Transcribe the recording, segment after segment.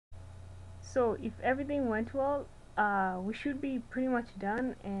So if everything went well, we should be pretty much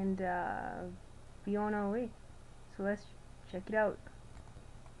done and be on our way. So let's check it out.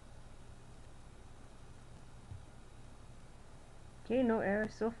 Okay, no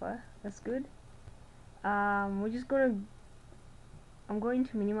errors so far. That's good. I'm going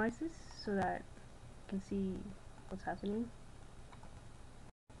to minimize this so that you can see what's happening.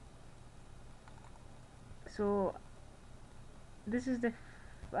 So this is the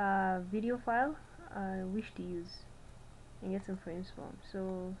video file I wish to use and get some frames from. So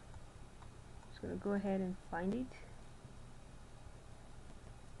I'm just gonna go ahead and find it.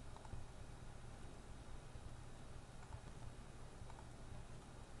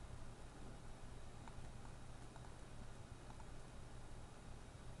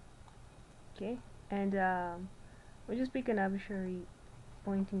 Okay, and we'll just pick an arbitrary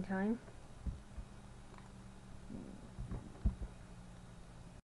point in time.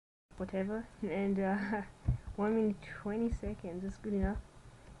 Whatever, and 1 minute 20 seconds is good enough.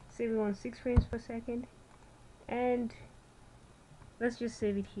 Say we want 6 frames per second, and let's just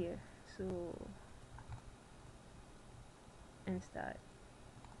save it here. So, and start.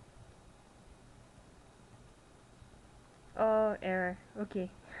 Oh, error. Okay.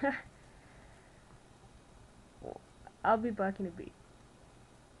 I'll be back in a bit.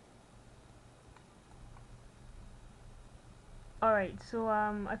 Alright, so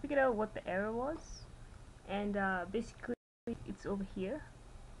I figured out what the error was, and basically it's over here.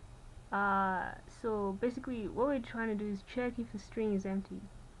 So basically what we're trying to do is check if the string is empty.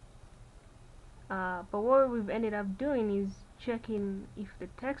 But what we've ended up doing is checking if the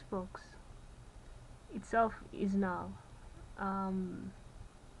text box itself is null.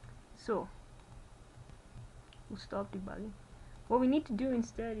 So we'll stop debugging. What we need to do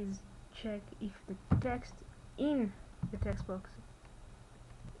instead is check if the text in the text box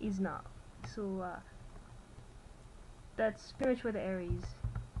is null. So that's pretty much where the error is.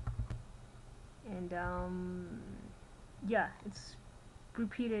 And yeah, it's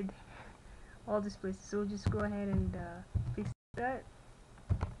repeated all these places. So just go ahead and fix that.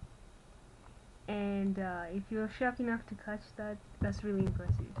 And if you're sharp enough to catch that, that's really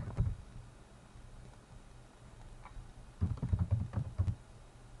impressive.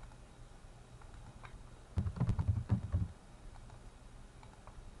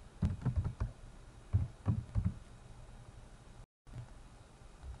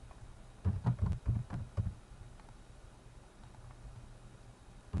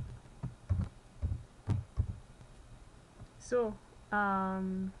 So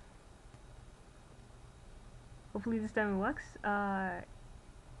hopefully this time it works.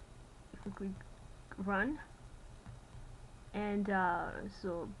 If we click run, and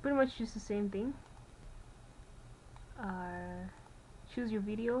so pretty much just the same thing. Choose your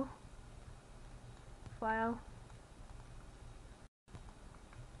video file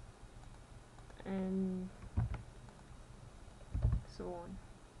and so on.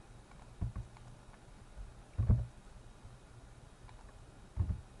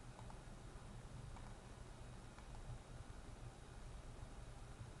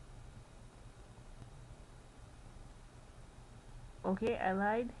 Okay, I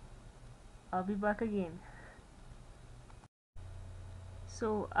lied. I'll be back again.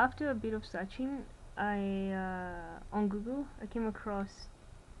 So after a bit of searching, on Google I came across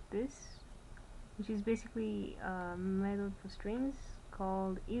this, which is basically a method for strings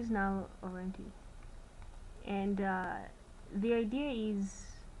called isNullOrEmpty. And the idea is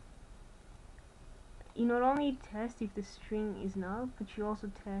you not only test if the string is null, but you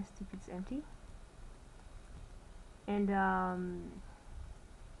also test if it's empty. And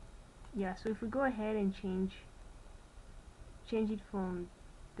yeah, so if we go ahead and change it from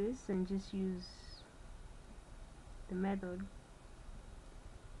this and just use the method,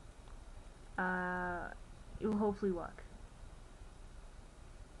 it will hopefully work.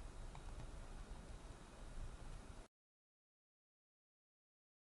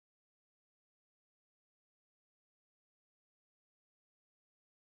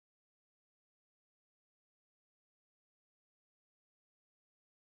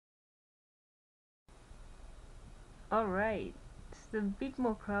 Alright, it's a bit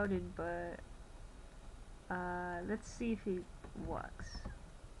more crowded, but let's see if it works.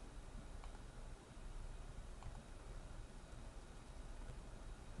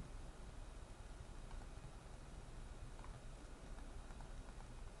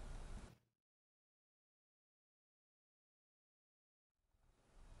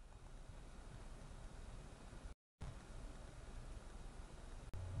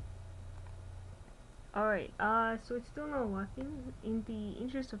 Alright, so it's still not working. In the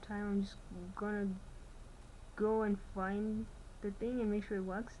interest of time, I'm just gonna go and find the thing and make sure it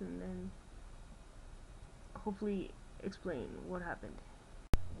works, and then hopefully explain what happened.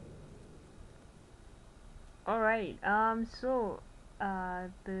 Alright, the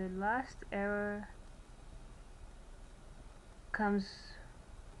last error comes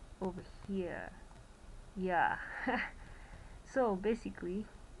over here. Yeah. So basically,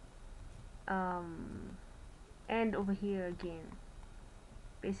 and over here again.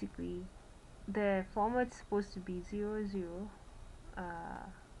 Basically, the format's supposed to be 00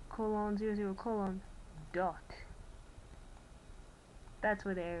 colon 00 colon dot. That's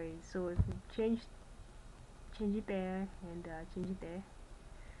what the error is. So if you change it there and change it there.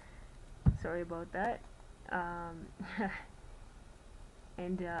 Sorry about that. Um,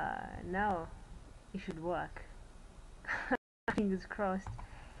 and now it should work. Fingers crossed.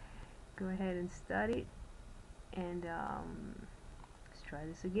 Go ahead and start it, and let's try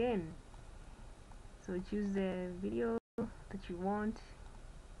this again. So choose the video that you want.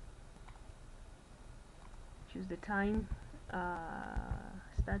 Choose the time,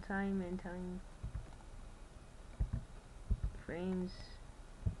 start time, end time, frames,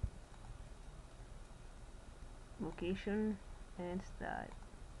 location, and start.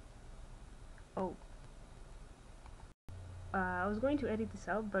 Oh, I was going to edit this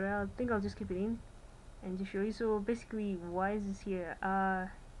out, but I think I'll just keep it in and just show you. So basically, why is this here?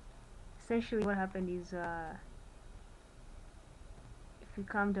 Essentially what happened is, if you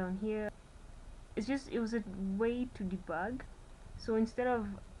come down here, it was a way to debug. So instead of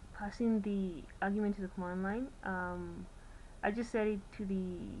passing the argument to the command line, I just set it to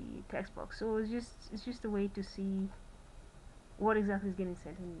the text box. So it's just a way to see what exactly is getting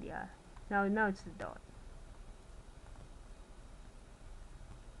sent in the now it's the dot.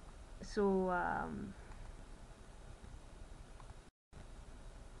 So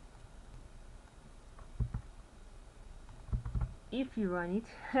if you run it,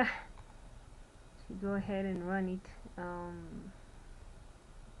 so you go ahead and run it,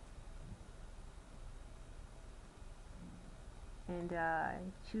 and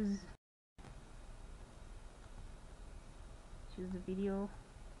choose the video,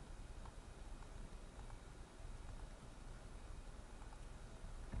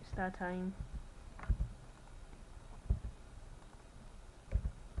 start time,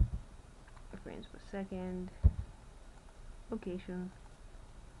 frames per second, location,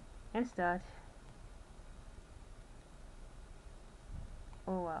 and start.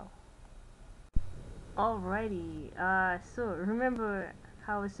 Oh wow. Alrighty, so remember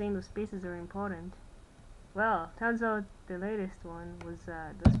how I was saying those spaces are important? Well, turns out the latest one was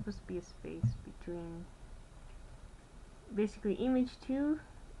there's supposed to be a space between basically image 2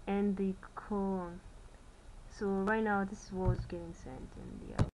 and the colon. So right now this is what was getting sent, and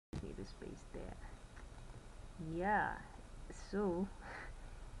yeah, we need a space there. Yeah, so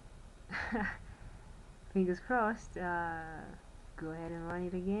fingers crossed. Go ahead and run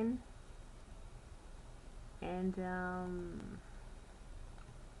it again, and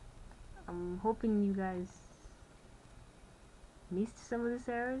I'm hoping you guys missed some of these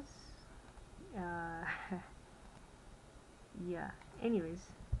errors. Yeah, anyways,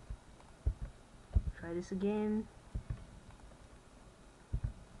 try this again.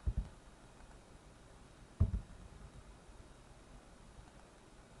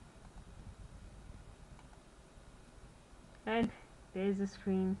 And there's the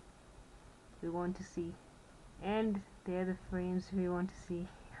screen we want to see, and there are the frames we want to see.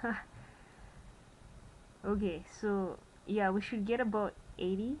 Okay, so yeah, we should get about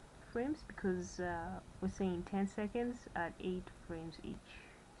 80 frames because we're saying 10 seconds at 8 frames each.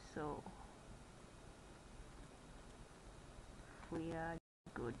 So if we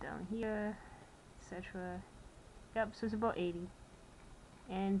go down here, etc. Yep, so it's about 80.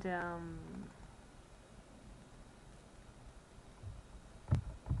 And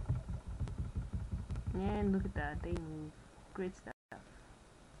look at that, they move. Great stuff.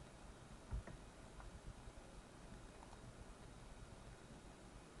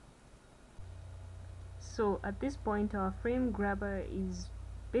 So at this point our frame grabber is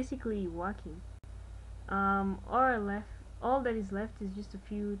basically working. All that is left is just a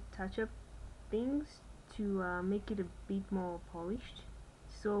few touch-up things to make it a bit more polished.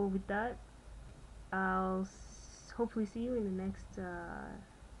 So with that, I'll hopefully see you in the next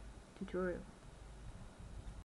tutorial.